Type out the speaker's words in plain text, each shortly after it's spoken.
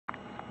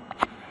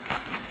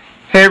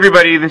Hey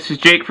everybody, this is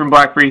Jake from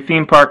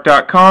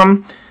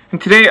BlackberryThemePark.com, and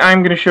today I'm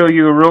going to show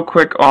you real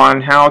quick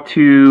on how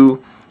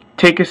to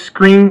take a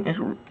screen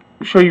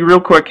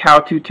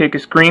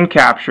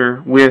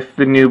capture with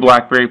the new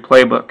BlackBerry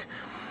Playbook.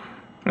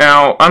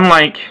 Now,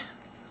 unlike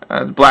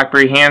the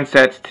BlackBerry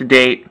handsets to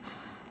date,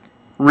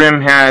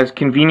 RIM has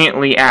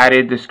conveniently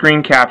added the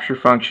screen capture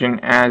function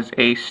as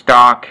a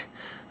stock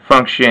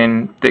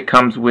function that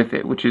comes with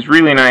it, which is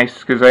really nice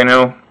because I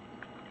know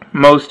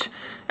most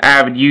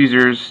avid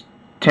users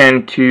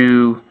tend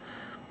to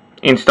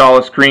install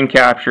a screen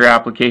capture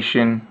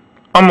application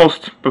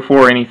almost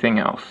before anything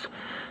else.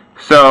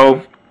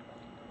 So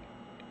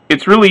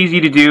it's really easy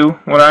to do.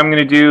 What I'm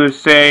going to do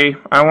is say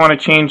I want to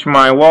change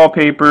my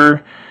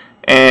wallpaper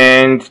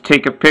and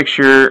take a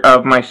picture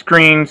of my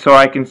screen so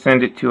I can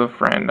send it to a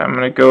friend. I'm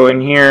going to go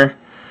in here,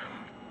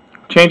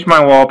 change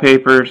my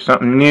wallpaper to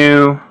something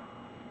new,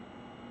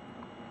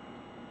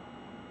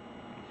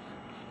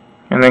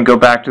 and then go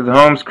back to the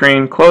home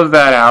screen, close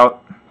that out.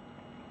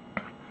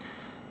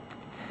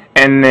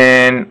 And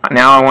then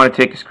now I want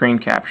to take a screen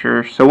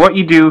capture. So what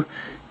you do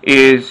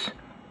is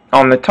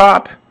on the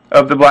top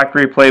of the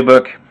BlackBerry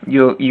Playbook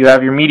you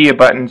have your media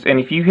buttons, and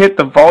if you hit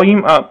the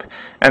volume up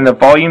and the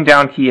volume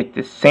down key at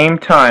the same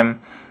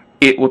time,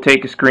 it will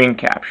take a screen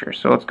capture.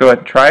 So let's go ahead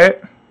and try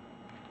it.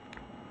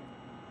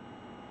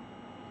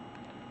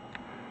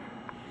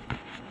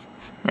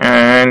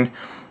 And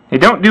they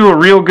don't do a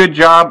real good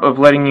job of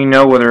letting you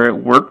know whether it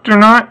worked or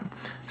not.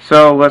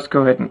 So let's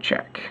go ahead and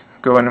check.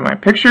 Go into my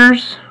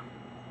pictures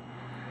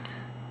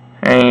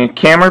and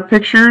camera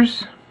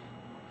pictures,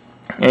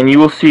 and you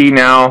will see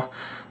now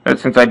that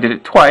since I did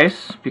it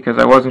twice because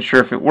I wasn't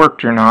sure if it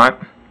worked or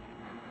not,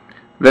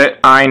 that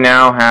I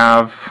now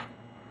have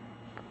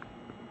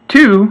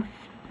two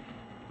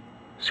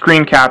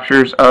screen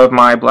captures of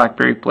my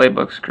BlackBerry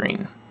Playbook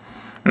screen.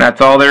 And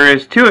that's all there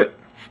is to it.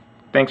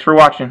 Thanks for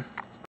watching.